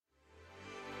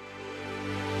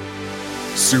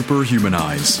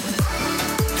Superhumanize.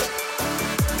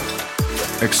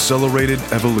 Accelerated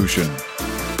evolution.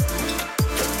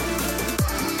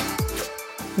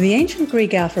 The ancient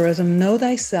Greek aphorism, know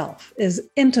thyself, is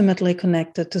intimately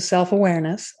connected to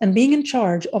self-awareness and being in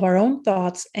charge of our own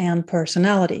thoughts and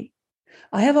personality.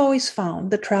 I have always found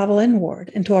that travel inward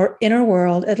into our inner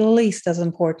world at least as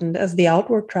important as the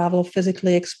outward travel of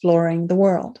physically exploring the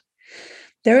world.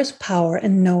 There is power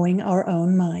in knowing our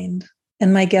own mind.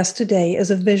 And my guest today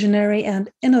is a visionary and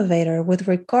innovator with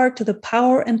regard to the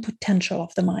power and potential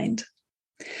of the mind.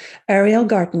 Ariel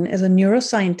Garten is a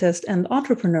neuroscientist and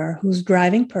entrepreneur whose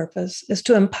driving purpose is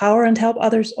to empower and help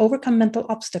others overcome mental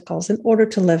obstacles in order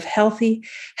to live healthy,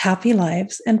 happy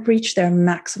lives and reach their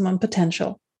maximum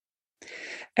potential.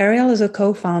 Ariel is a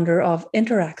co-founder of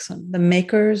Interaction, the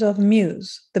makers of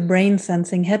Muse, the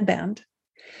brain-sensing headband.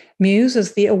 Muse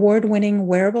is the award-winning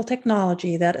wearable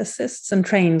technology that assists and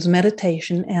trains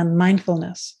meditation and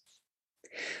mindfulness.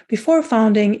 Before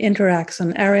founding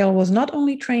Interaction, Ariel was not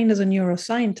only trained as a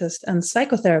neuroscientist and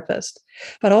psychotherapist,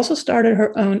 but also started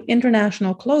her own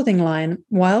international clothing line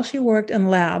while she worked in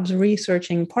labs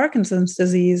researching Parkinson's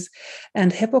disease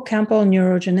and hippocampal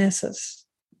neurogenesis.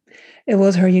 It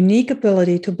was her unique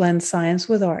ability to blend science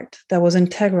with art that was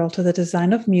integral to the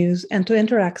design of Muse and to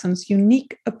Interaction's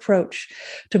unique approach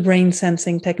to brain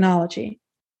sensing technology.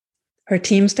 Her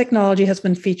team's technology has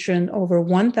been featured in over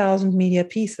 1,000 media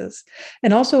pieces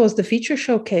and also was the feature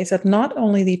showcase at not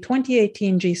only the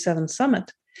 2018 G7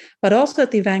 Summit, but also at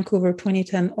the Vancouver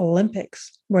 2010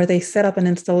 Olympics, where they set up an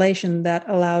installation that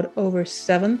allowed over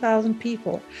 7,000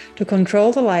 people to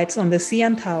control the lights on the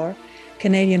CN Tower,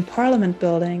 Canadian Parliament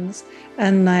buildings,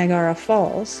 and Niagara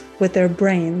Falls with their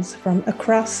brains from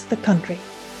across the country.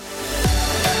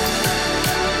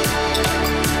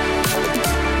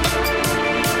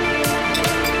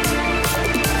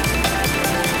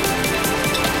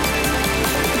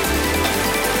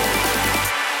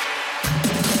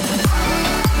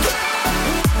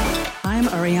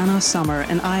 Summer,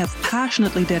 and I have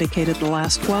passionately dedicated the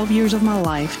last 12 years of my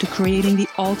life to creating the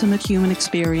ultimate human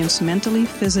experience mentally,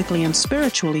 physically, and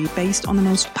spiritually based on the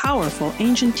most powerful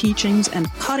ancient teachings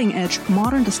and cutting-edge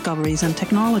modern discoveries and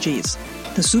technologies.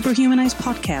 The Superhumanize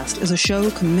podcast is a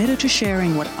show committed to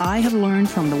sharing what I have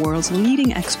learned from the world's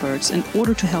leading experts in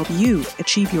order to help you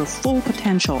achieve your full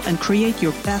potential and create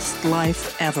your best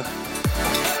life ever.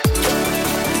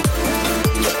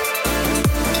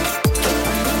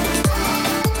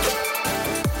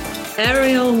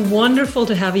 Ariel, wonderful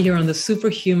to have you here on the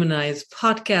Superhumanize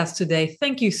podcast today.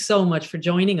 Thank you so much for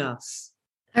joining us.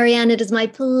 Ariane, it is my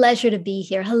pleasure to be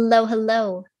here. Hello,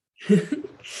 hello.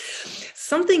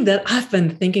 Something that I've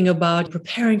been thinking about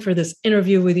preparing for this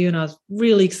interview with you, and I was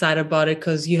really excited about it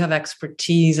because you have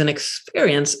expertise and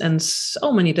experience in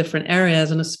so many different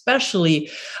areas, and especially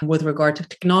with regard to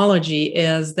technology,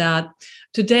 is that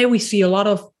today we see a lot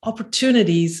of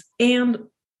opportunities and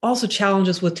also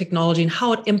challenges with technology and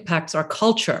how it impacts our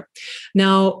culture.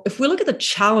 Now, if we look at the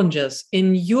challenges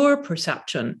in your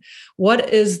perception,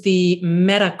 what is the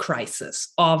meta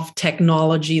crisis of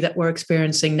technology that we're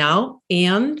experiencing now,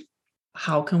 and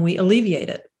how can we alleviate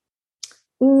it?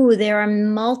 Ooh, there are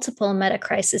multiple meta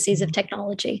crises of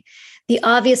technology. The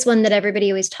obvious one that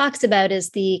everybody always talks about is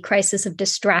the crisis of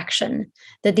distraction,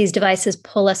 that these devices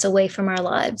pull us away from our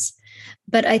lives.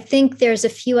 But I think there's a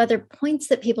few other points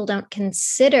that people don't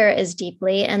consider as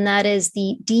deeply, and that is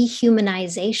the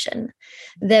dehumanization,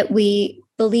 that we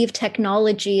believe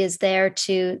technology is there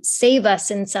to save us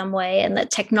in some way, and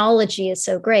that technology is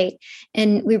so great.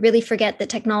 And we really forget that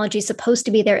technology is supposed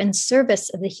to be there in service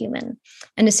of the human.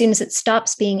 And as soon as it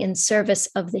stops being in service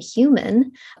of the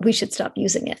human, we should stop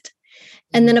using it.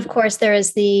 And then, of course, there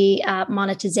is the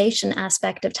monetization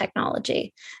aspect of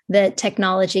technology, that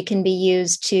technology can be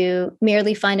used to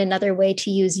merely find another way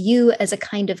to use you as a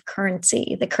kind of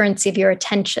currency, the currency of your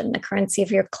attention, the currency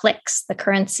of your clicks, the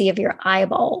currency of your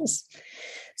eyeballs.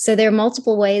 So there are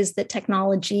multiple ways that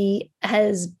technology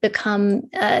has become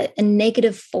a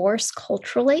negative force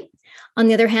culturally. On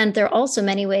the other hand, there are also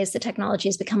many ways that technology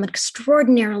has become an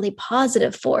extraordinarily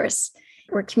positive force.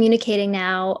 We're communicating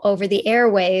now over the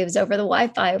airwaves, over the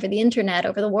Wi-Fi, over the internet,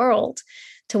 over the world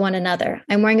to one another.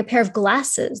 I'm wearing a pair of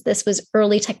glasses. This was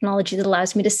early technology that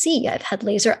allows me to see. I've had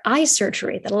laser eye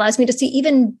surgery that allows me to see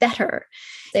even better.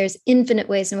 There's infinite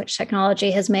ways in which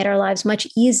technology has made our lives much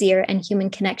easier and human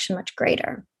connection much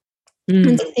greater.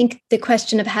 And I think the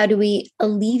question of how do we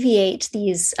alleviate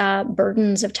these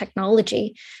burdens of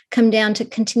technology come down to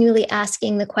continually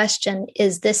asking the question,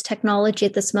 is this technology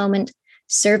at this moment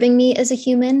serving me as a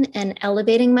human and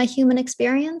elevating my human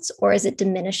experience, or is it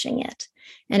diminishing it?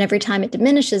 And every time it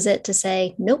diminishes it, to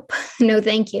say, nope, no,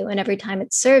 thank you. And every time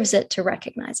it serves it, to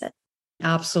recognize it.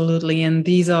 Absolutely. And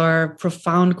these are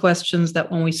profound questions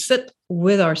that when we sit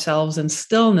with ourselves in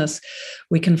stillness,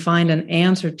 we can find an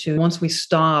answer to once we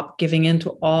stop giving in to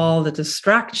all the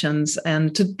distractions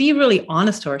and to be really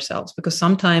honest to ourselves, because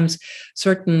sometimes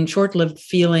certain short-lived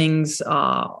feelings,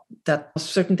 that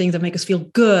certain things that make us feel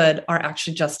good are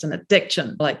actually just an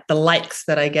addiction, like the likes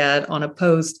that I get on a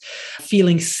post,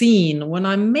 feeling seen when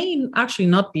I may actually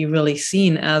not be really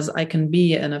seen as I can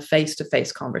be in a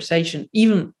face-to-face conversation,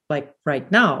 even like right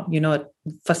now,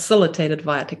 facilitated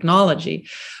via technology,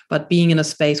 but being in a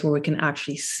space where we can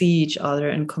actually see each other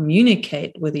and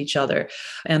communicate with each other,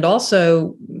 and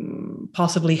also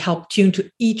possibly help tune to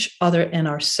each other and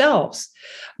ourselves.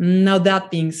 Now, that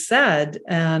being said,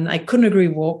 and I couldn't agree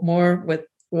more with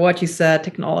what you said,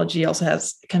 technology also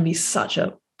can be such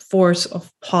a force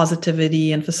of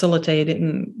positivity and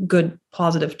facilitating good,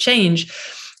 positive change.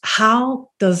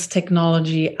 How does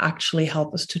technology actually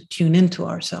help us to tune into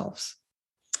ourselves?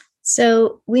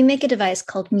 So we make a device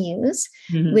called Muse,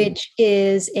 which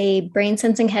is a brain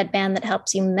sensing headband that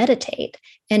helps you meditate.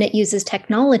 And it uses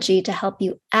technology to help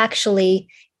you actually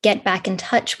get back in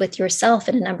touch with yourself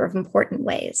in a number of important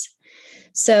ways.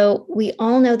 So we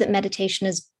all know that meditation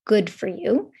is good for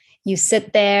you. You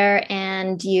sit there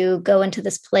and you go into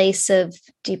this place of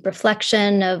deep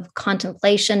reflection, of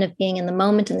contemplation, of being in the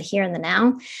moment and the here and the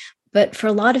now. But for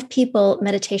a lot of people,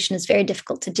 meditation is very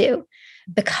difficult to do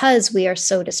because we are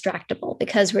so distractible,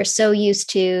 because we're so used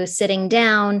to sitting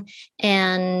down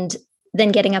and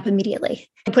then getting up immediately,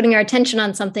 putting our attention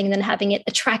on something and then having it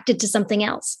attracted to something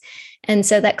else. And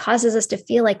so that causes us to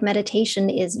feel like meditation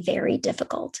is very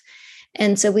difficult.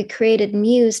 And so we created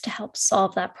Muse to help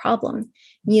solve that problem.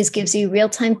 Muse gives you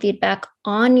real-time feedback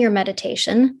on your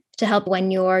meditation to help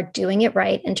when you're doing it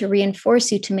right and to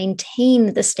reinforce you to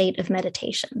maintain the state of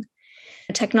meditation.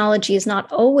 Technology is not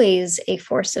always a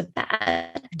force of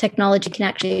bad. Technology can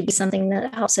actually be something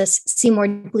that helps us see more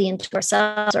deeply into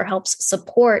ourselves or helps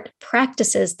support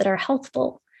practices that are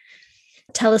healthful.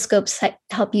 Telescopes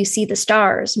help you see the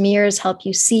stars. Mirrors help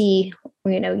you see,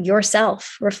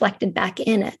 yourself reflected back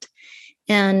in it.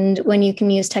 And when you can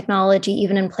use technology,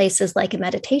 even in places like a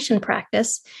meditation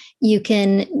practice, you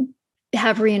can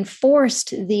have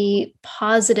reinforced the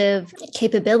positive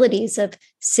capabilities of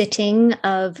sitting,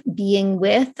 of being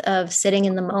with, of sitting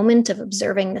in the moment, of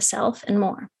observing the self, and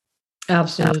more.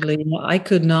 Absolutely. I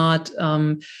could not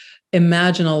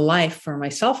imagine a life for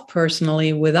myself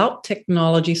personally without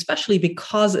technology, especially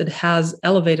because it has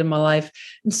elevated my life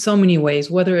in so many ways,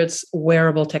 whether it's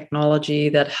wearable technology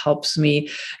that helps me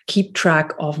keep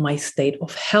track of my state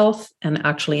of health and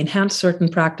actually enhance certain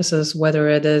practices, whether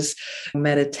it is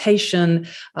meditation,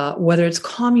 whether it's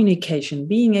communication,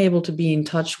 being able to be in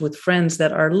touch with friends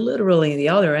that are literally the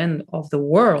other end of the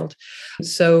world.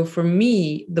 So for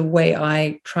me, the way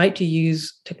I try to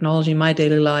use technology in my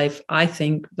daily life, I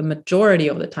think the majority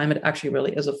of the time, it actually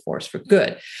really is a force for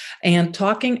good. And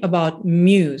talking about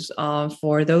Muse,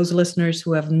 for those listeners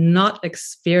who have not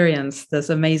experienced this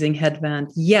amazing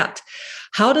headband yet,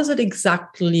 how does it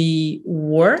exactly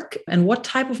work? And what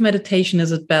type of meditation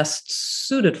is it best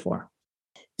suited for?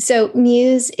 So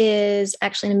Muse is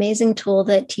actually an amazing tool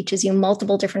that teaches you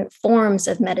multiple different forms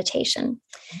of meditation.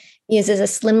 Muse is a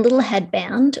slim little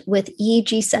headband with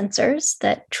EEG sensors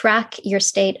that track your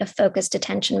state of focused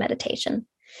attention meditation.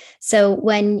 So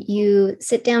when you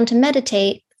sit down to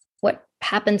meditate, what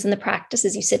happens in the practice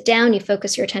is you sit down, you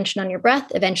focus your attention on your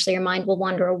breath. Eventually, your mind will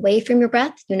wander away from your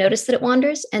breath. You notice that it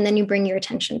wanders, and then you bring your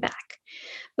attention back.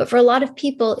 But for a lot of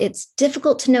people, it's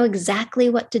difficult to know exactly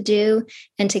what to do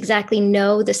and to exactly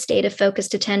know the state of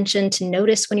focused attention, to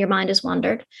notice when your mind has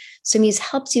wandered. So Muse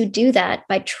helps you do that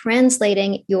by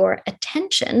translating your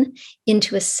attention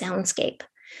into a soundscape.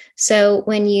 So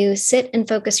when you sit and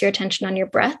focus your attention on your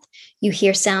breath, you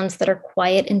hear sounds that are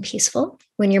quiet and peaceful.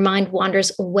 When your mind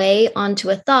wanders away onto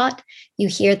a thought, you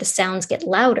hear the sounds get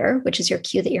louder, which is your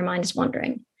cue that your mind is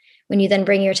wandering. When you then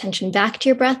bring your attention back to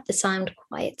your breath, the sound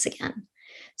quiets again.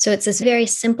 So it's this very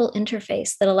simple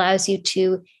interface that allows you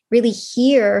to really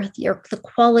hear the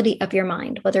quality of your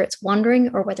mind, whether it's wandering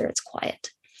or whether it's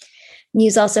quiet.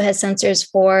 Muse also has sensors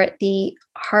for the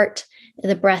heart,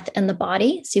 the breath, and the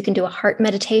body. So you can do a heart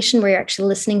meditation where you're actually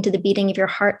listening to the beating of your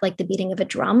heart like the beating of a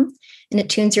drum, and it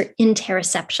tunes your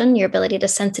interoception, your ability to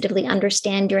sensitively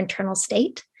understand your internal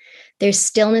state. There's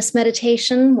stillness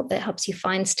meditation that helps you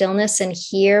find stillness and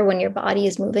hear when your body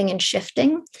is moving and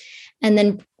shifting. And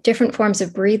then different forms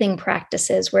of breathing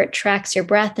practices where it tracks your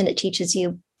breath and it teaches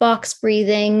you box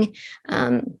breathing,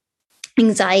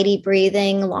 anxiety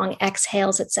breathing, long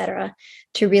exhales, etc.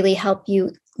 to really help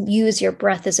you use your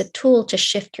breath as a tool to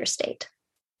shift your state.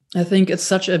 I think it's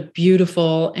such a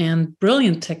beautiful and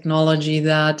brilliant technology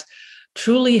that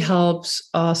truly helps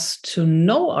us to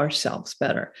know ourselves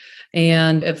better.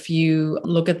 And if you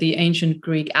look at the ancient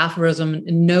Greek aphorism,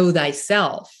 know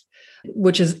thyself,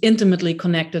 which is intimately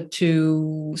connected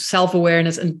to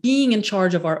self-awareness and being in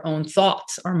charge of our own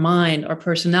thoughts, our mind, our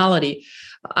personality.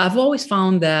 I've always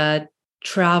found that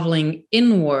traveling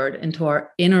inward into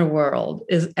our inner world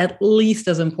is at least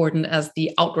as important as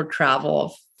the outward travel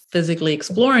of physically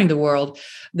exploring the world.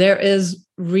 There is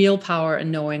real power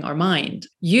in knowing our mind.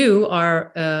 You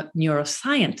are a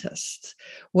neuroscientist.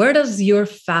 Where does your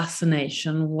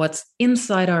fascination, what's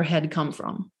inside our head, come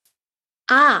from?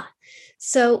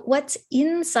 So what's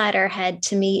inside our head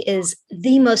to me is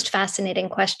the most fascinating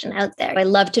question out there. I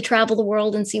love to travel the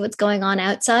world and see what's going on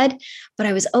outside, but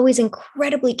I was always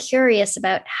incredibly curious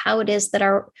about how it is that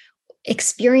our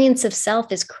experience of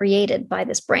self is created by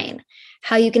this brain.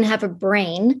 How you can have a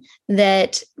brain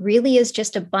that really is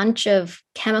just a bunch of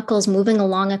chemicals moving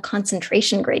along a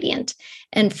concentration gradient.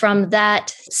 And from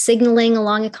that signaling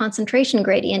along a concentration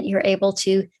gradient, you're able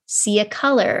to see a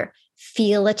color,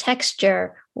 feel a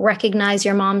texture, recognize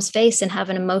your mom's face and have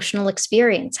an emotional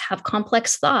experience, have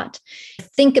complex thought,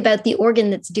 think about the organ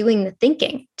that's doing the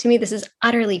thinking. To me, this is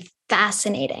utterly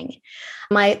fascinating.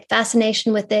 My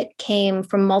fascination with it came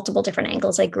from multiple different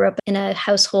angles. I grew up in a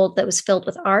household that was filled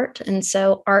with art. And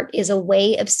so art is a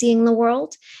way of seeing the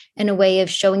world and a way of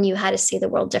showing you how to see the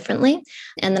world differently.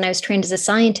 And then I was trained as a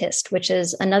scientist, which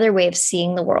is another way of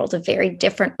seeing the world, a very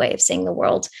different way of seeing the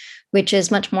world, which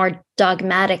is much more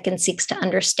dogmatic and seeks to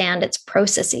understand its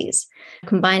processes.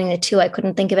 Combining the two, I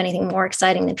couldn't think of anything more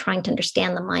exciting than trying to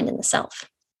understand the mind and the self.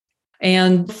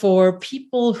 And for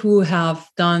people who have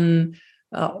done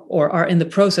or are in the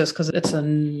process, because it's a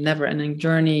never-ending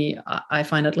journey, I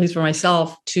find, at least for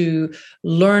myself, to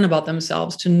learn about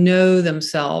themselves, to know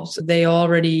themselves. They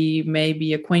already may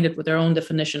be acquainted with their own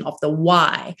definition of the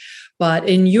why. But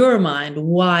in your mind,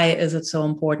 why is it so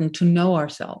important to know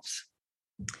ourselves?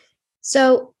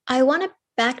 So I want to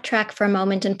backtrack for a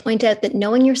moment and point out that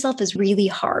knowing yourself is really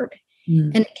hard.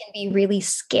 And it can be really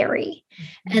scary.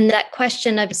 And that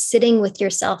question of sitting with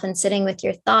yourself and sitting with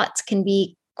your thoughts can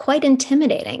be quite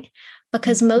intimidating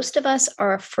because most of us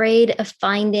are afraid of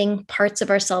finding parts of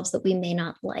ourselves that we may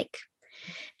not like.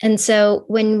 And so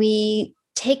when we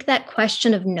take that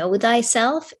question of know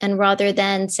thyself, and rather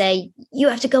than say, you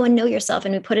have to go and know yourself,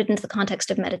 and we put it into the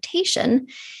context of meditation,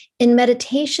 in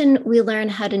meditation, we learn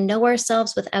how to know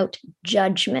ourselves without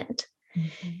judgment.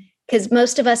 Because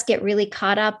most of us get really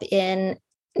caught up in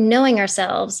knowing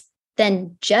ourselves,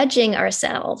 then judging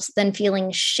ourselves, then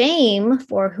feeling shame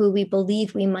for who we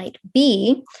believe we might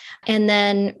be, and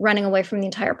then running away from the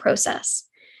entire process.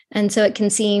 And so it can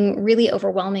seem really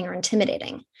overwhelming or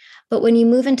intimidating. But when you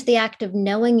move into the act of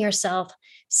knowing yourself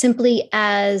simply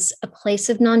as a place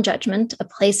of non-judgment, a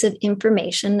place of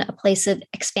information, a place of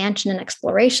expansion and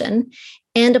exploration,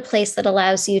 and a place that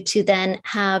allows you to then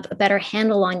have a better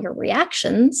handle on your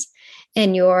reactions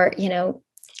and your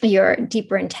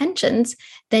deeper intentions,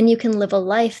 then you can live a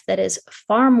life that is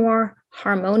far more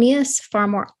harmonious, far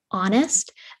more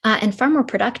honest, and far more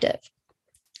productive.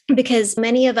 Because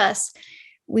many of us,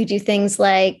 we do things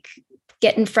like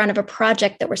get in front of a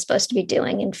project that we're supposed to be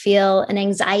doing and feel an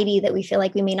anxiety that we feel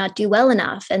like we may not do well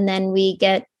enough. And then we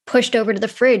get pushed over to the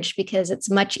fridge because it's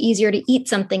much easier to eat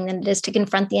something than it is to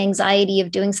confront the anxiety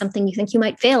of doing something you think you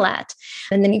might fail at.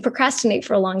 And then you procrastinate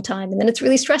for a long time, and then it's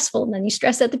really stressful. And then you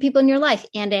stress out the people in your life,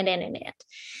 and.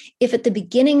 If at the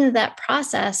beginning of that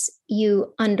process,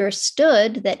 you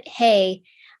understood that, hey,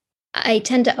 I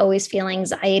tend to always feel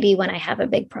anxiety when I have a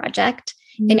big project.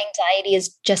 And anxiety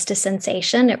is just a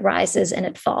sensation. It rises and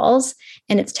it falls.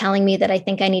 And it's telling me that I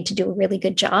think I need to do a really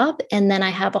good job. And then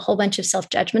I have a whole bunch of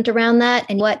self-judgment around that.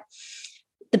 And what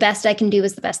the best I can do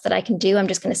is the best that I can do. I'm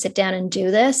just going to sit down and do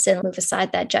this and move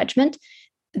aside that judgment.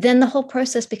 Then the whole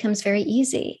process becomes very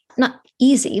easy. Not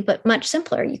easy, but much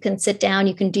simpler. You can sit down,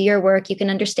 you can do your work, you can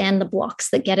understand the blocks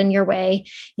that get in your way,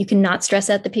 you can not stress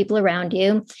out the people around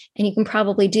you, and you can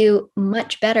probably do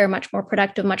much better, much more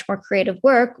productive, much more creative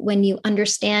work when you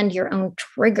understand your own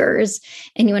triggers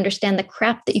and you understand the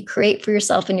crap that you create for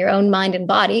yourself in your own mind and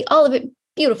body, all of it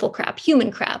beautiful crap,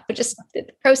 human crap, but just the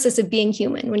process of being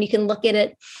human. When you can look at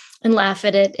it and laugh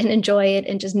at it and enjoy it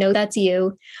and just know that's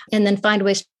you, and then find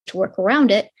ways to work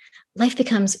around it, life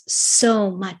becomes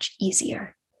so much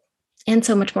easier and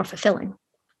so much more fulfilling.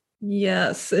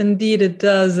 Yes, indeed it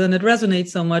does. And it resonates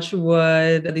so much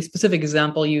with the specific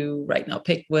example you right now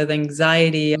picked with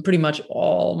anxiety. And pretty much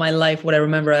all my life, what I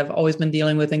remember, I've always been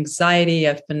dealing with anxiety.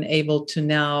 I've been able to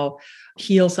now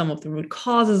heal some of the root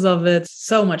causes of it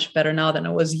so much better now than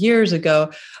it was years ago.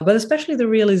 But especially the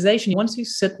realization, once you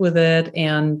sit with it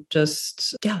and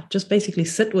just basically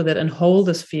sit with it and hold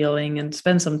this feeling and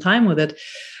spend some time with it.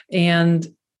 And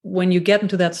when you get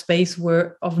into that space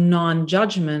of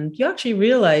non-judgment, you actually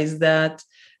realize that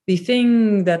the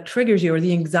thing that triggers you or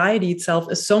the anxiety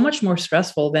itself is so much more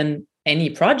stressful than any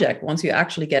project. Once you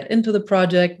actually get into the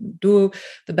project, do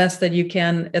the best that you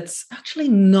can, it's actually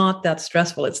not that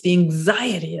stressful. It's the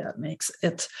anxiety that makes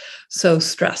it so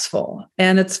stressful.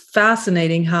 And it's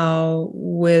fascinating how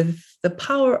with the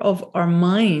power of our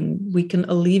mind, we can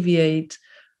alleviate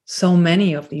so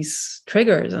many of these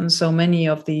triggers and so many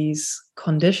of these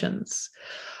conditions.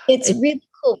 It's really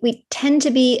cool. We tend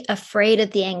to be afraid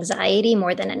of the anxiety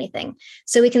more than anything.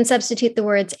 So we can substitute the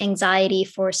words anxiety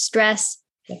for stress,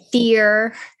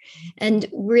 fear. And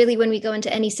really, when we go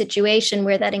into any situation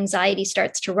where that anxiety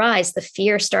starts to rise, the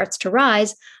fear starts to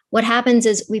rise, what happens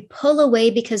is we pull away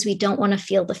because we don't want to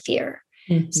feel the fear.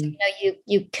 Mm-hmm. So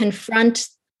you confront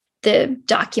the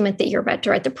document that you're about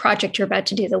to write, the project you're about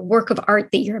to do, the work of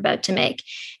art that you're about to make.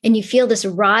 And you feel this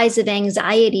rise of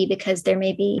anxiety because there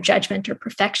may be judgment or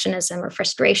perfectionism or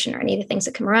frustration or any of the things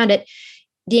that come around it.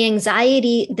 The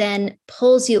anxiety then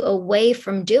pulls you away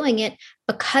from doing it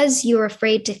because you're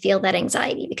afraid to feel that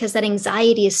anxiety, because that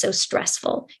anxiety is so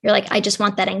stressful. You're like, I just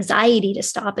want that anxiety to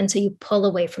stop. And so you pull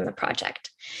away from the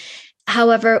project.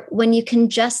 However, when you can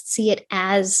just see it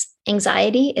as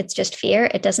anxiety, it's just fear.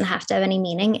 It doesn't have to have any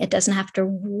meaning. It doesn't have to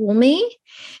rule me.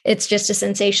 It's just a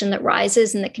sensation that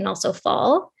rises and that can also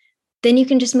fall. Then you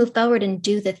can just move forward and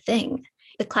do the thing.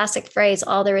 The classic phrase,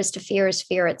 all there is to fear is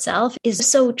fear itself, is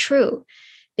so true,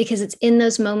 because it's in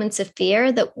those moments of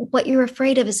fear that what you're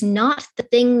afraid of is not the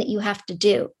thing that you have to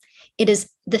do. It is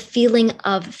the feeling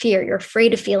of fear. You're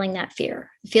afraid of feeling that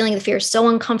fear. The feeling of the fear is so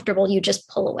uncomfortable, you just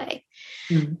pull away.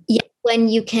 Mm-hmm. Yet when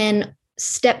you can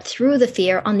step through the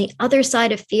fear, on the other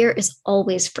side of fear is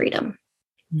always freedom.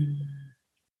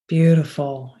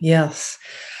 Beautiful. Yes.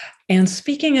 And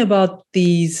speaking about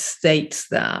these states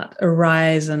that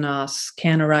arise in us,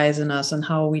 can arise in us, and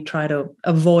how we try to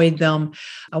avoid them,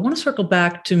 I want to circle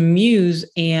back to Muse.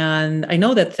 And I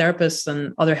know that therapists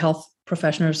and other health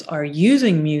professionals are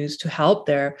using Muse to help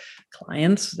their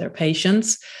clients, their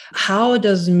patients. How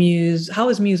is Muse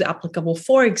applicable,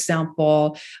 for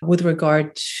example, with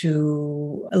regard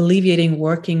to alleviating,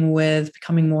 working with,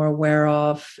 becoming more aware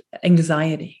of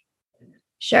anxiety?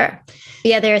 Sure.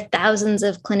 Yeah, there are thousands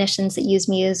of clinicians that use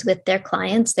Muse with their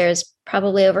clients. There's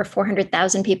probably over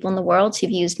 400,000 people in the world who've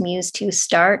used Muse to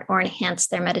start or enhance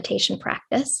their meditation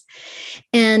practice.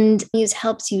 And Muse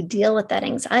helps you deal with that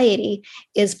anxiety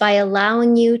is by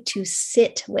allowing you to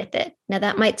sit with it. Now,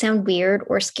 that might sound weird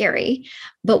or scary,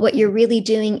 but what you're really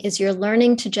doing is you're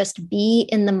learning to just be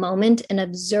in the moment and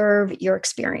observe your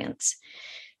experience.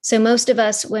 So most of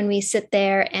us, when we sit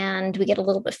there and we get a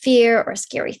little bit of fear or a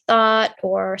scary thought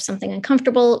or something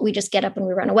uncomfortable, we just get up and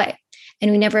we run away. And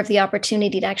we never have the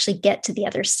opportunity to actually get to the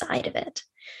other side of it.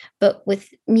 But with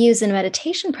Muse and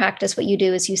meditation practice, what you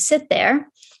do is you sit there,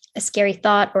 a scary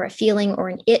thought or a feeling or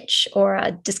an itch or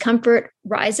a discomfort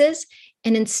rises.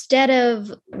 And instead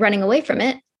of running away from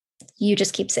it, you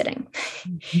just keep sitting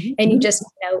and you just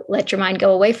let your mind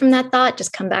go away from that thought,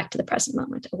 just come back to the present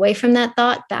moment, away from that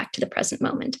thought, back to the present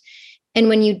moment. And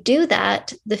when you do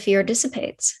that, the fear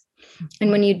dissipates. And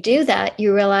when you do that,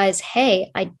 you realize, hey,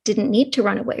 I didn't need to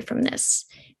run away from this.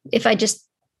 If I just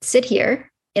sit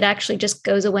here, it actually just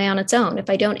goes away on its own. If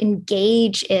I don't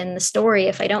engage in the story,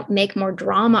 if I don't make more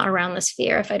drama around this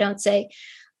fear, if I don't say,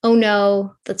 oh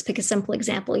no, let's pick a simple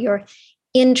example. You're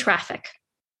in traffic.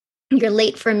 You're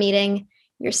late for a meeting,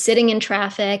 you're sitting in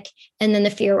traffic, and then the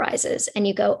fear rises and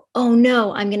you go, oh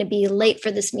no, I'm going to be late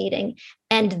for this meeting.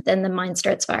 And then the mind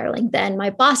starts spiraling. Then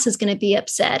my boss is going to be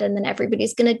upset, and then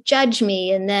everybody's going to judge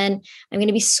me. And then I'm going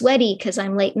to be sweaty because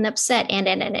I'm late and upset.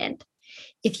 And.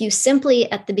 If you simply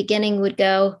at the beginning would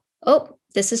go, oh,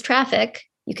 this is traffic.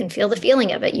 You can feel the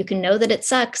feeling of it. You can know that it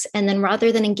sucks. And then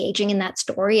rather than engaging in that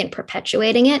story and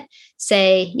perpetuating it,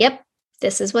 say, yep,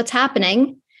 this is what's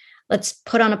happening. Let's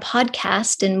put on a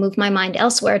podcast and move my mind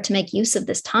elsewhere to make use of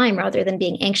this time rather than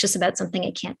being anxious about something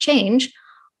I can't change.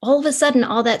 All of a sudden,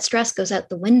 all that stress goes out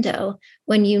the window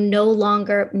when you no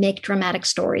longer make dramatic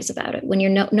stories about it, when you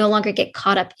no longer get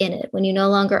caught up in it, when you no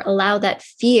longer allow that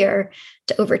fear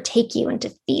to overtake you and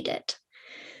to feed it.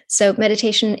 So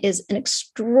meditation is an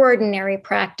extraordinary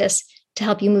practice to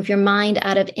help you move your mind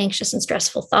out of anxious and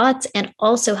stressful thoughts, and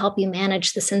also help you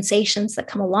manage the sensations that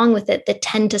come along with it that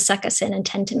tend to suck us in and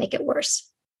tend to make it worse.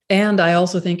 And I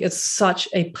also think it's such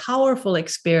a powerful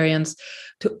experience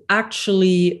to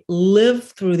actually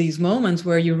live through these moments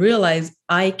where you realize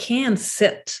I can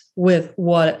sit with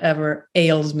whatever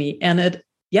ails me. And it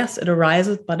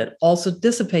arises, but it also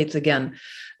dissipates again.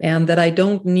 And that I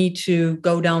don't need to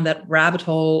go down that rabbit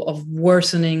hole of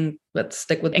worsening, let's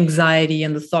stick with anxiety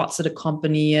and the thoughts that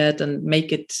accompany it and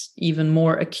make it even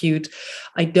more acute.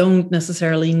 I don't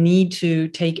necessarily need to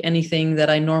take anything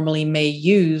that I normally may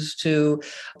use to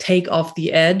take off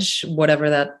the edge,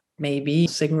 whatever that may be, a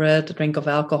cigarette, a drink of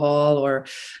alcohol, or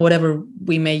whatever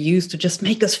we may use to just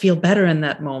make us feel better in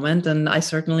that moment. And I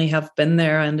certainly have been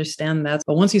there. I understand that.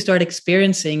 But once you start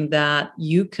experiencing that,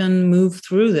 you can move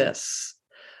through this.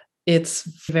 It's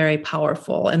very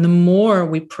powerful. And the more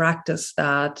we practice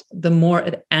that, the more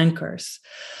it anchors.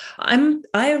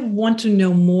 I want to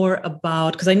know more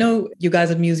about, because I know you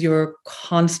guys at Muse, you're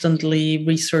constantly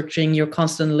researching, you're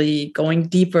constantly going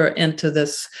deeper into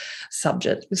this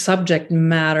subject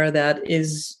matter that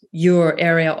is your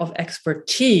area of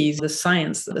expertise, the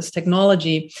science, this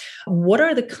technology. What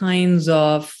are the kinds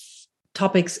of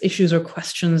topics, issues, or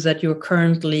questions that you're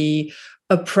currently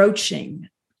approaching?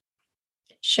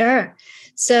 Sure.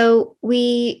 So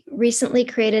we recently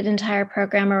created an entire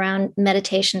program around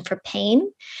meditation for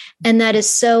pain. And that is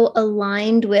so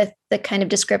aligned with the kind of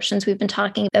descriptions we've been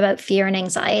talking about fear and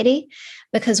anxiety,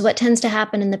 because what tends to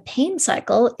happen in the pain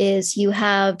cycle is you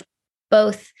have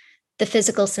both the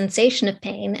physical sensation of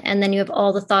pain, and then you have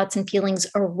all the thoughts and feelings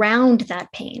around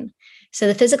that pain. So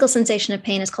the physical sensation of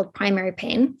pain is called primary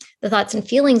pain. The thoughts and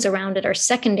feelings around it are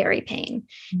secondary pain.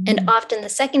 Mm-hmm. And often the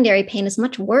secondary pain is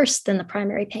much worse than the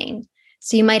primary pain.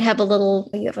 So you might have you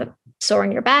have a sore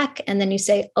in your back, and then you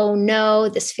say, oh no,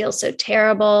 this feels so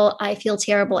terrible. I feel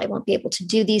terrible. I won't be able to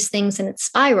do these things. And it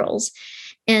spirals.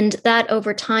 And that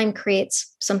over time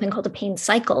creates something called a pain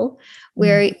cycle,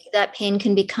 where that pain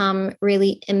can become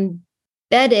really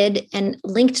embedded and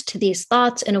linked to these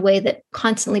thoughts in a way that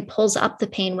constantly pulls up the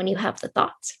pain when you have the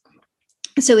thoughts.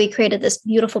 So we created this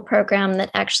beautiful program that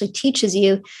actually teaches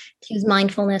you to use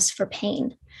mindfulness for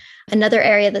pain. Another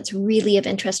area that's really of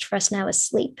interest for us now is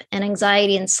sleep. And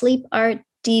anxiety and sleep are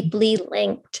deeply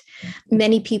linked.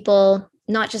 Many people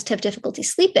not just have difficulty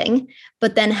sleeping,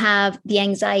 but then have the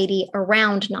anxiety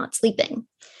around not sleeping.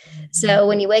 So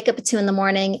when you wake up at 2 a.m.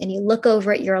 and you look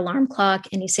over at your alarm clock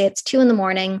and you say it's 2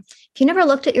 a.m, if you never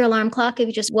looked at your alarm clock, if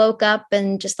you just woke up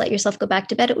and just let yourself go back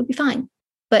to bed, it would be fine.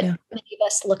 But many of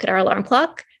us look at our alarm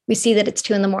clock. We see that it's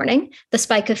 2 a.m. The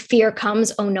spike of fear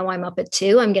comes. Oh no, I'm up at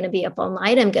 2. I'm going to be up all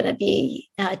night. I'm going to be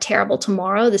terrible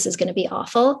tomorrow. This is going to be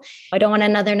awful. I don't want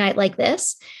another night like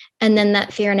this. And then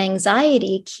that fear and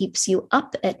anxiety keeps you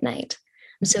up at night.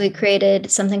 So we created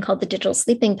something called the digital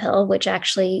sleeping pill, which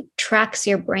actually tracks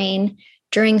your brain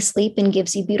during sleep and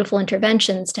gives you beautiful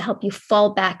interventions to help you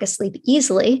fall back asleep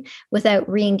easily without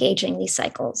re-engaging these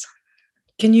cycles.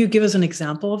 Can you give us an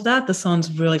example of that? This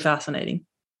sounds really fascinating.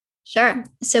 Sure.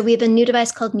 So we have a new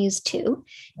device called Muse 2,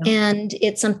 and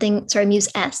it's Muse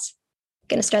S.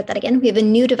 Going to start that again. We have a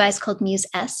new device called Muse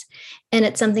S, and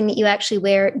it's something that you actually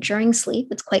wear during sleep.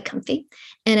 It's quite comfy,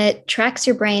 and it tracks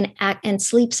your brain and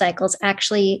sleep cycles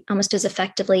actually almost as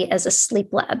effectively as a sleep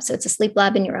lab. So it's a sleep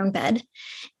lab in your own bed.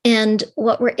 And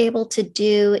what we're able to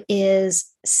do is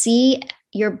see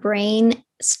your brain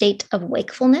state of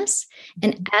wakefulness.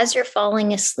 And as you're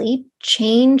falling asleep,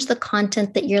 change the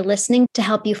content that you're listening to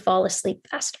help you fall asleep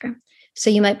faster. So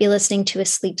you might be listening to a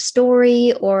sleep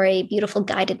story or a beautiful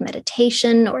guided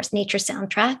meditation or a nature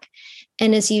soundtrack.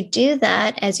 And as you do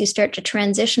that, as you start to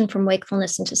transition from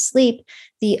wakefulness into sleep,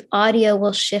 the audio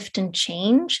will shift and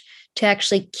change to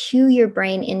actually cue your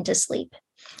brain into sleep.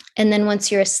 And then once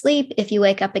you're asleep, if you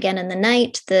wake up again in the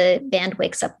night, the band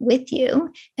wakes up with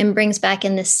you and brings back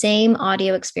in the same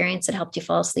audio experience that helped you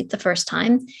fall asleep the first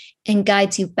time and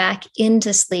guides you back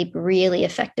into sleep really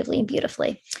effectively and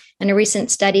beautifully. And a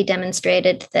recent study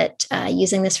demonstrated that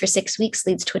using this for 6 weeks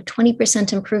leads to a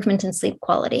 20% improvement in sleep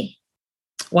quality.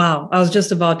 Wow. I was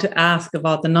just about to ask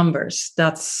about the numbers.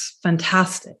 That's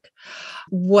fantastic.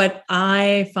 What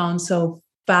I found so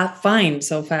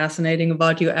fascinating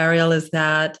about you, Ariel, is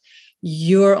that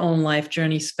your own life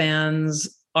journey spans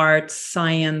art,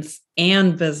 science,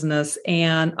 and business.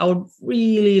 And I would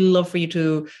really love for you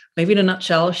to, maybe in a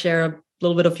nutshell, share a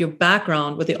little bit of your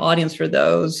background with the audience for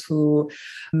those who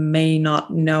may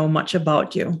not know much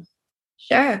about you.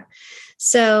 Sure.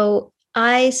 So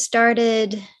I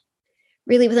started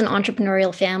really with an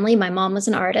entrepreneurial family. My mom was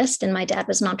an artist and my dad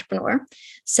was an entrepreneur.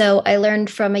 So I learned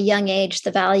from a young age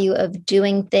the value of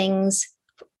doing things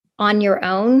on your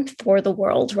own for the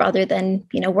world rather than,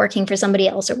 working for somebody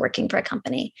else or working for a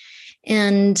company.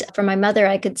 And for my mother,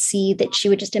 I could see that she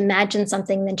would just imagine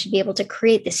something, then she'd be able to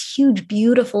create this huge,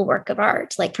 beautiful work of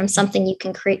art. Like from something you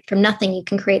can create, from nothing, you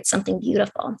can create something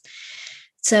beautiful.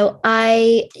 So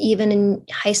I, even in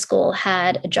high school,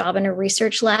 had a job in a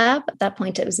research lab. At that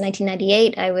point, it was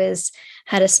 1998. I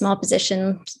had a small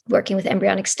position working with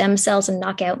embryonic stem cells and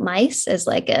knockout mice as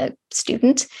like a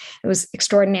student. It was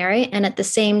extraordinary. And at the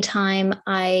same time,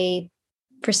 I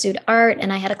pursued art,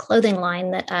 and I had a clothing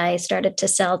line that I started to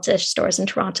sell to stores in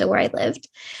Toronto where I lived.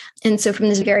 And so from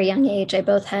this very young age, I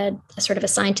both had a sort of a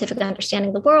scientific understanding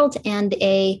of the world and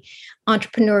a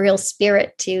entrepreneurial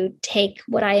spirit to take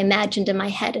what I imagined in my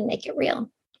head and make it real.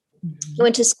 I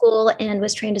went to school and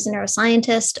was trained as a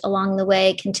neuroscientist. Along the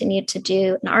way, continued to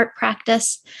do an art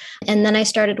practice. And then I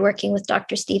started working with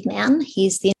Dr. Steve Mann.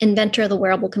 He's the inventor of the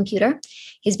wearable computer.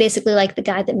 He's basically like the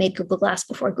guy that made Google Glass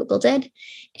before Google did.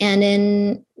 And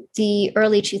in the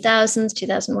early 2000s,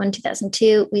 2001,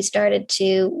 2002, we started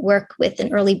to work with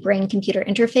an early brain computer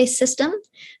interface system,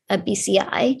 a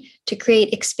BCI, to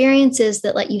create experiences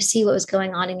that let you see what was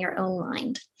going on in your own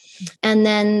mind. And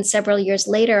then several years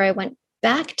later, I went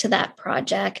back to that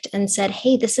project and said,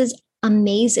 hey, this is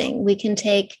amazing. We can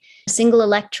take a single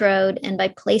electrode and by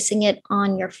placing it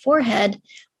on your forehead,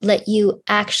 let you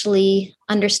actually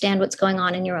understand what's going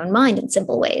on in your own mind in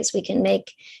simple ways. We can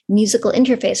make musical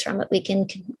interface from it.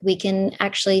 We can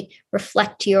actually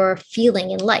reflect your feeling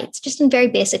in lights, just in very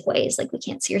basic ways. Like we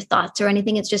can't see your thoughts or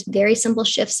anything. It's just very simple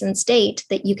shifts in state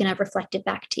that you can have reflected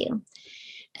back to you.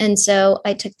 And so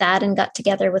I took that and got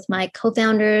together with my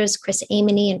co-founders, Chris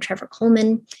Amony and Trevor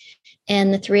Coleman.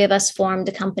 And the three of us formed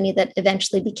a company that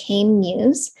eventually became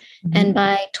Muse. Mm-hmm. And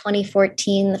by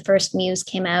 2014, the first Muse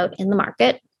came out in the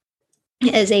market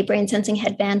as a brain sensing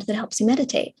headband that helps you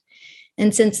meditate.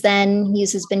 And since then,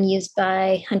 Muse has been used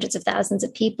by hundreds of thousands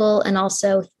of people and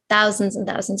also thousands and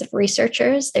thousands of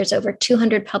researchers. There's over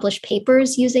 200 published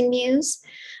papers using Muse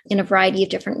in a variety of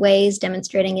different ways,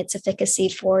 demonstrating its efficacy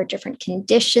for different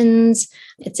conditions,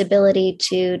 its ability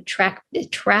to track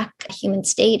human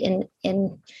state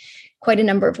in quite a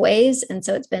number of ways. And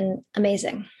so it's been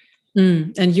amazing.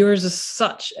 And yours is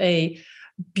such a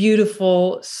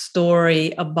beautiful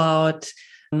story about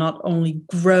not only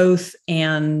growth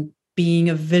and being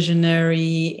a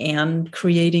visionary and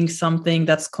creating something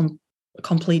that's a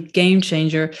complete game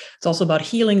changer. It's also about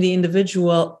healing the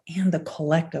individual and the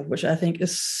collective, which I think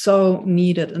is so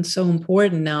needed and so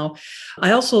important now.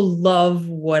 I also love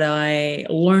what I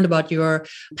learned about your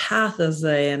path as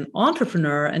an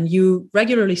entrepreneur, and you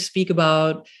regularly speak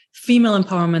about female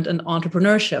empowerment and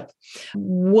entrepreneurship.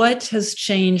 What has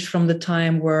changed from the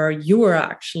time where you were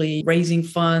actually raising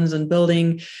funds and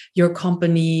building your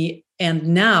company and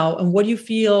now, and what do you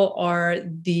feel are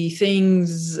the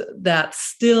things that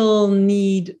still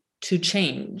need to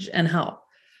change and how?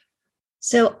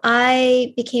 So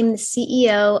I became the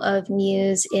CEO of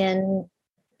Muse in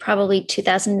probably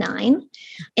 2009.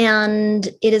 And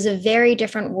it is a very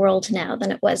different world now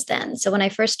than it was then. So when I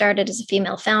first started as a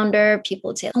female founder, people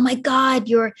would say, oh my God,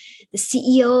 you're the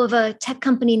CEO of a tech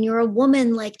company and you're a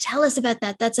woman. Like, tell us about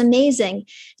that. That's amazing.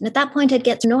 And at that point, I'd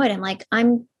get annoyed. I'm like,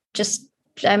 I'm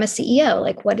a CEO.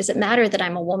 Like, what does it matter that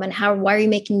I'm a woman? Why are you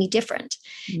making me different?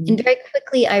 Mm-hmm. And very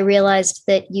quickly, I realized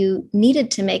that you needed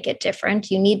to make it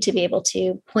different. You need to be able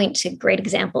to point to great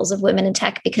examples of women in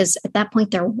tech, because at that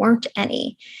point, there weren't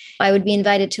any. I would be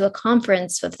invited to a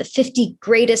conference of the 50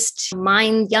 greatest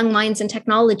young minds in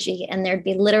technology, and there'd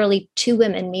be literally 2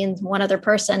 women, me and one other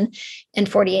person, and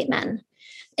 48 men.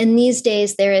 And these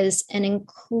days, there is an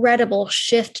incredible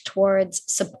shift towards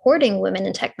supporting women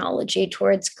in technology,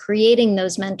 towards creating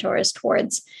those mentors,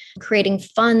 towards creating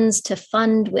funds to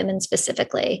fund women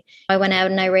specifically. I went out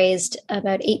and I raised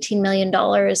about $18 million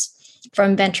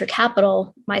from venture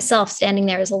capital, myself standing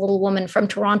there as a little woman from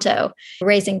Toronto,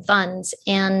 raising funds.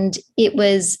 And it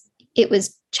was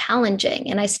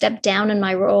challenging. And I stepped down in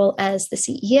my role as the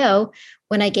CEO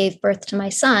when I gave birth to my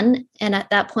son. And at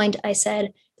that point, I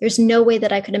said, there's no way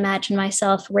that I could imagine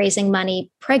myself raising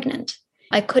money pregnant.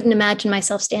 I couldn't imagine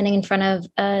myself standing in front of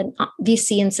a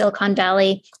VC in Silicon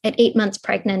Valley at 8 months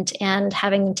pregnant and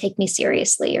having them take me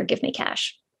seriously or give me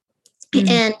cash. Mm-hmm.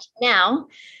 And now,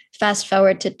 fast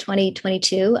forward to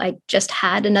 2022, I just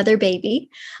had another baby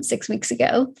 6 weeks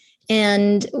ago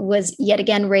and was yet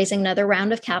again raising another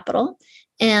round of capital.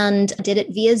 and did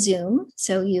it via Zoom.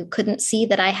 So you couldn't see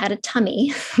that I had a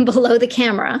tummy below the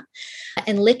camera.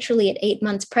 And literally at 8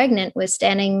 months pregnant was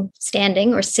standing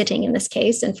or sitting in this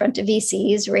case in front of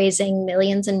VCs, raising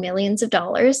millions and millions of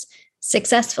dollars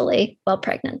successfully while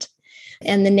pregnant.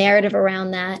 And the narrative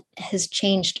around that has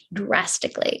changed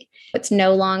drastically. It's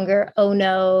no longer, oh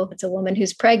no, it's a woman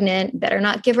who's pregnant, better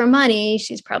not give her money.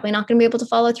 She's probably not going to be able to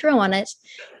follow through on it,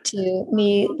 to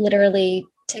me literally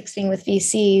texting with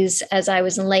VCs as I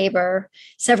was in labor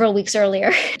several weeks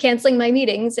earlier, canceling my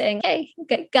meeting, saying, hey,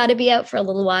 got to be out for a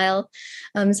little while.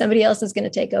 Somebody else is going to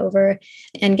take over,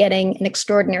 and getting an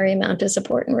extraordinary amount of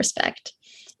support and respect.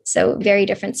 So very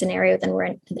different scenario than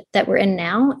we're in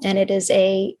now. And it is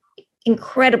a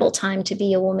incredible time to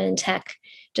be a woman in tech,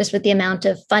 just with the amount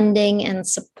of funding and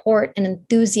support and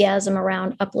enthusiasm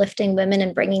around uplifting women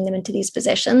and bringing them into these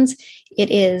positions. It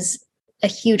is a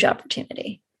huge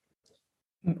opportunity.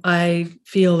 I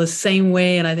feel the same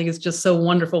way. And I think it's just so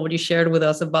wonderful what you shared with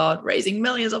us about raising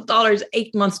millions of dollars,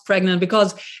 8 months pregnant,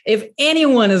 because if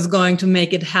anyone is going to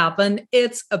make it happen,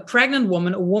 it's a pregnant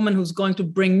woman, a woman who's going to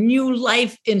bring new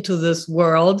life into this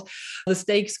world. The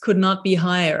stakes could not be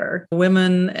higher.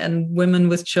 Women and women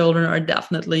with children are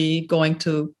definitely going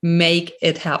to make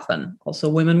it happen. Also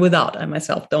women without. I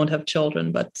myself don't have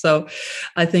children, but so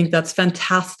I think that's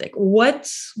fantastic.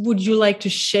 What would you like to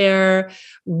share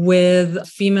with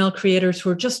female creators who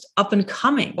are just up and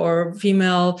coming, or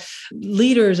female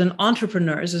leaders and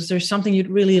entrepreneurs? Is there something you'd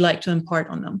really like to impart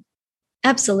on them?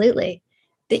 Absolutely.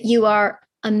 That you are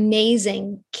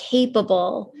amazing,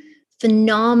 capable,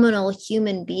 phenomenal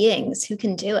human beings who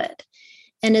can do it.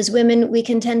 And as women, we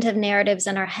can tend to have narratives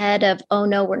in our head of, oh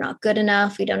no, we're not good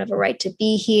enough. We don't have a right to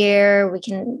be here. We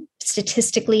can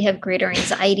statistically have greater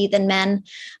anxiety than men.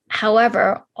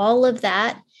 However, all of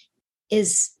that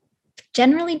is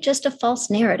generally just a false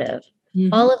narrative.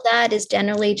 Mm-hmm. All of that is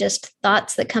generally just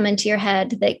thoughts that come into your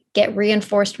head that get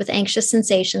reinforced with anxious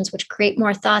sensations, which create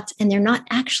more thoughts, and they're not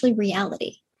actually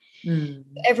reality. Mm.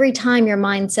 Every time your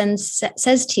mind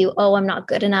says to you, oh, I'm not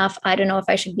good enough. I don't know if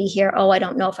I should be here. Oh, I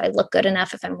don't know if I look good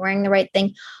enough, if I'm wearing the right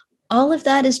thing. All of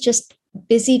that is just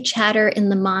busy chatter in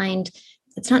the mind.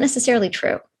 It's not necessarily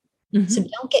true. Mm-hmm. So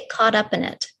don't get caught up in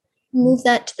it. Move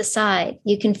that to the side.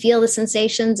 You can feel the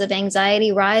sensations of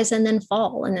anxiety rise and then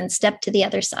fall, and then step to the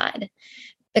other side.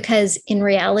 Because in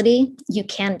reality, you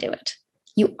can do it.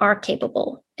 You are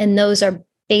capable. And those are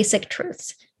basic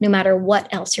truths, no matter what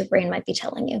else your brain might be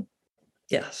telling you.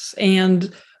 Yes.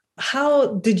 And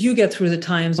how did you get through the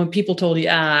times when people told you,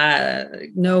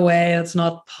 no way, it's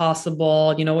not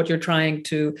possible. You know, what you're trying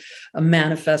to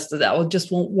manifest, that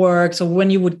just won't work. So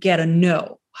when you would get a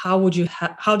no, how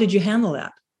did you handle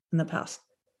that in the past?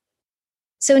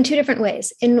 So in two different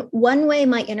ways. In one way,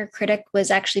 my inner critic was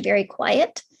actually very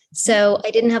quiet. So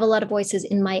I didn't have a lot of voices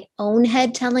in my own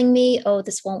head telling me, oh,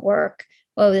 this won't work.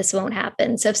 Oh, this won't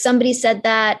happen. So if somebody said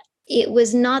that, it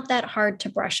was not that hard to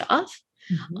brush off.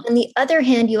 Mm-hmm. On the other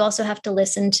hand, you also have to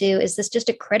listen to, is this just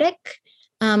a critic?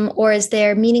 Or is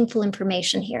there meaningful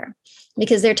information here?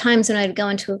 Because there are times when I'd go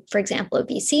into, for example, a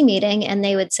VC meeting and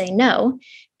they would say no.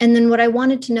 And then what I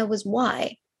wanted to know was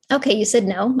why. Okay, you said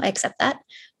no, I accept that.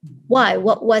 Why?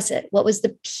 What was it? What was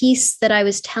the piece that I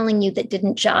was telling you that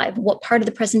didn't jive? What part of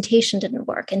the presentation didn't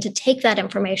work? And to take that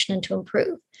information and to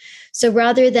improve. So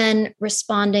rather than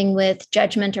responding with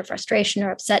judgment or frustration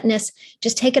or upsetness,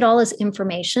 just take it all as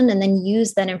information and then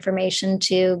use that information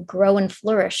to grow and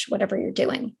flourish whatever you're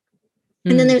doing.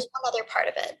 And then there's one other part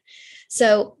of it.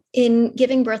 So in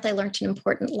giving birth, I learned an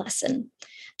important lesson.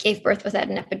 Gave birth without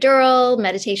an epidural.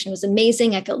 Meditation was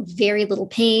amazing. I felt very little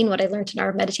pain. What I learned in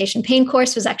our meditation pain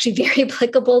course was actually very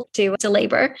applicable to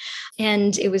labor.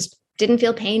 And it didn't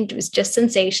feel pain. It was just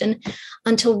sensation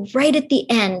until right at the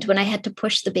end when I had to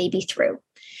push the baby through.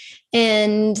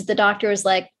 And the doctor was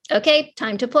like, okay,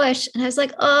 time to push. And I was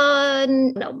like, oh,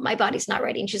 no, my body's not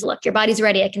ready. And she's like, look, your body's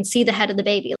ready. I can see the head of the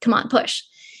baby. Come on, push.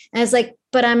 And I was like,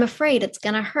 but I'm afraid it's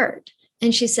going to hurt.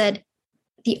 And she said,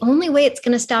 the only way it's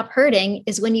going to stop hurting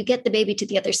is when you get the baby to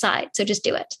the other side. So just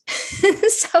do it.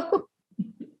 So,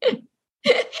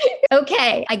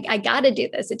 okay, I got to do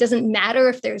this. It doesn't matter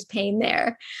if there's pain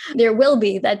there. There will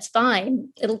be. That's fine.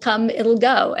 It'll come, it'll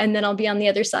go. And then I'll be on the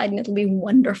other side and it'll be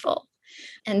wonderful.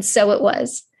 And so it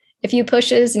was. A few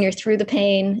pushes and you're through the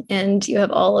pain and you have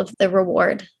all of the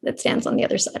reward that stands on the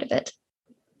other side of it.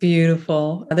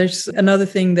 Beautiful. There's another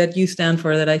thing that you stand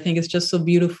for that I think is just so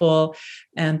beautiful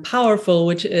and powerful,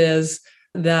 which is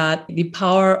that the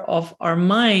power of our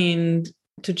mind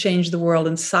to change the world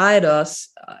inside us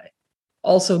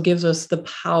also gives us the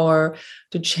power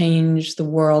to change the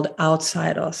world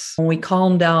outside us. When we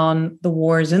calm down the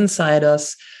wars inside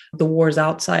us, the wars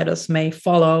outside us may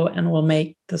follow and will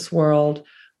make this world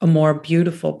a more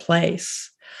beautiful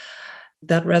place.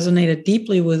 That resonated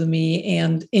deeply with me.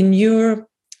 And in your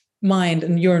mind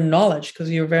and your knowledge,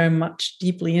 because you're very much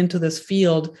deeply into this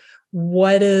field,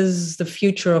 what is the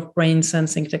future of brain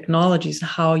sensing technologies?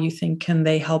 How you think can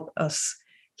they help us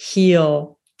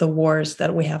heal the wars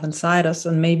that we have inside us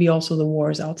and maybe also the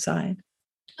wars outside?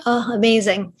 Oh,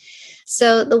 amazing.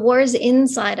 So the wars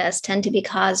inside us tend to be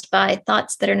caused by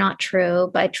thoughts that are not true,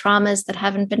 by traumas that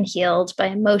haven't been healed, by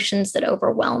emotions that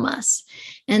overwhelm us.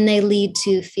 And they lead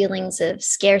to feelings of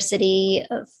scarcity,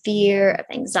 of fear, of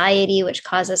anxiety, which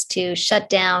cause us to shut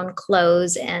down,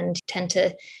 close, and tend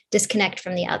to disconnect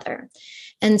from the other.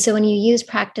 And so when you use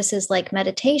practices like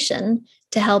meditation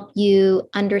to help you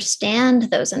understand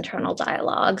those internal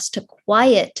dialogues, to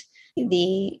quiet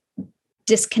the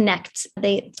disconnects,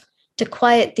 to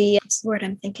quiet the, what's the word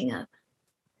I'm thinking of?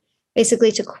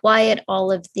 Basically, to quiet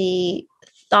all of the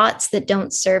thoughts that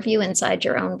don't serve you inside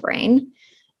your own brain,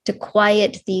 to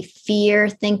quiet the fear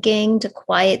thinking, to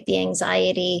quiet the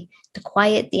anxiety, to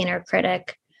quiet the inner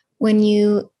critic. When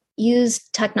you use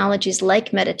technologies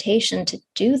like meditation to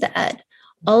do that,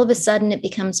 all of a sudden it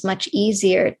becomes much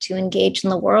easier to engage in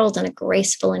the world in a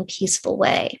graceful and peaceful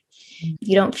way.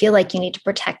 You don't feel like you need to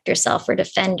protect yourself or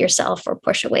defend yourself or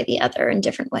push away the other in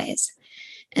different ways.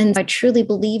 And I truly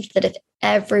believed that if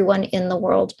everyone in the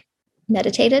world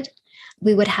meditated,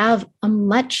 we would have a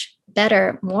much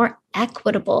better, more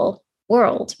equitable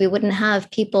world. We wouldn't have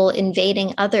people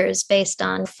invading others based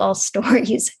on false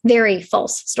stories, very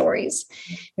false stories.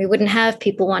 We wouldn't have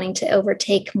people wanting to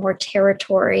overtake more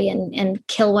territory and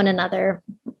kill one another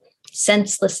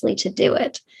senselessly to do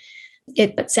it.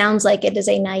 It sounds like it is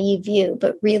a naive view,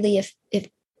 but really, if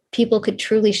people could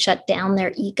truly shut down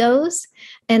their egos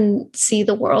and see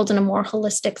the world in a more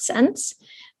holistic sense,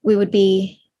 we would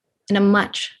be in a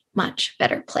much, much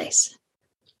better place.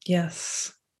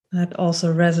 Yes, that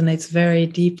also resonates very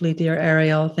deeply, dear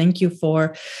Ariel. Thank you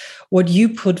for what you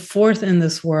put forth in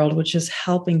this world, which is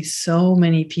helping so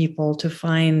many people to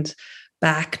find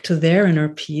back to their inner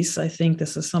peace. I think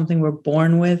this is something we're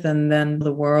born with, and then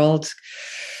the world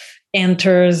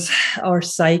enters our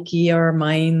psyche, our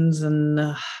minds,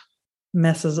 and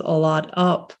messes a lot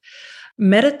up.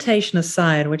 Meditation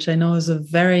aside, which I know is a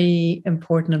very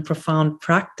important and profound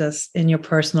practice in your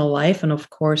personal life, and of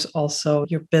course also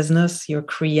your business, your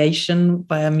creation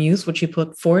by Amuse, which you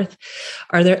put forth,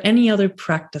 are there any other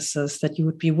practices that you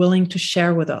would be willing to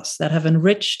share with us that have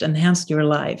enriched, enhanced your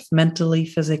life mentally,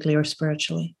 physically, or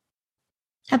spiritually?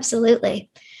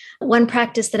 Absolutely. One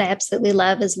practice that I absolutely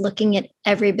love is looking at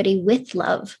everybody with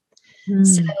love.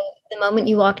 So the moment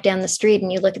you walk down the street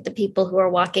and you look at the people who are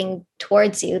walking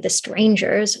towards you, the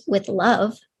strangers, with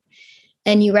love,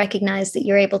 and you recognize that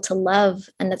you're able to love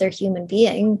another human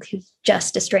being who's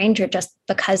just a stranger just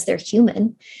because they're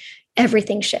human,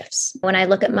 everything shifts. When I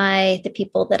look at the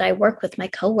people that I work with, my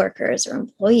coworkers or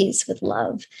employees, with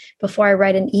love, before I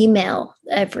write an email,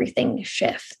 everything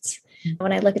shifts.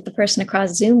 When I look at the person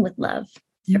across Zoom with love,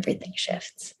 everything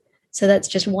shifts. So that's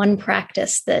just one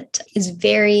practice that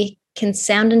can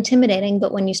sound intimidating,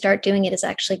 but when you start doing it, it's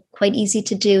actually quite easy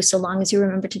to do, so long as you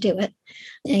remember to do it,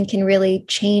 and can really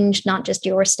change not just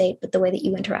your state, but the way that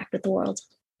you interact with the world.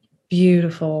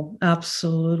 Beautiful.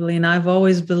 Absolutely. And I've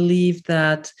always believed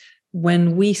that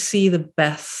when we see the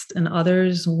best in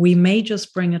others, we may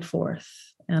just bring it forth.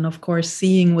 And of course,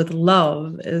 seeing with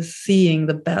love is seeing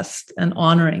the best and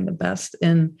honoring the best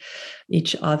in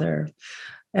each other.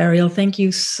 Ariel, thank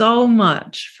you so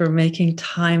much for making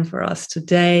time for us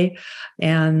today.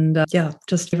 And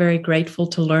just very grateful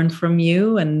to learn from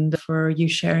you and for you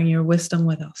sharing your wisdom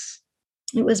with us.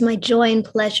 It was my joy and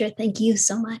pleasure. Thank you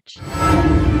so much.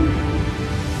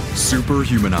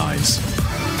 Superhumanize.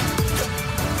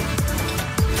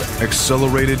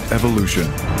 Accelerated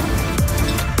evolution.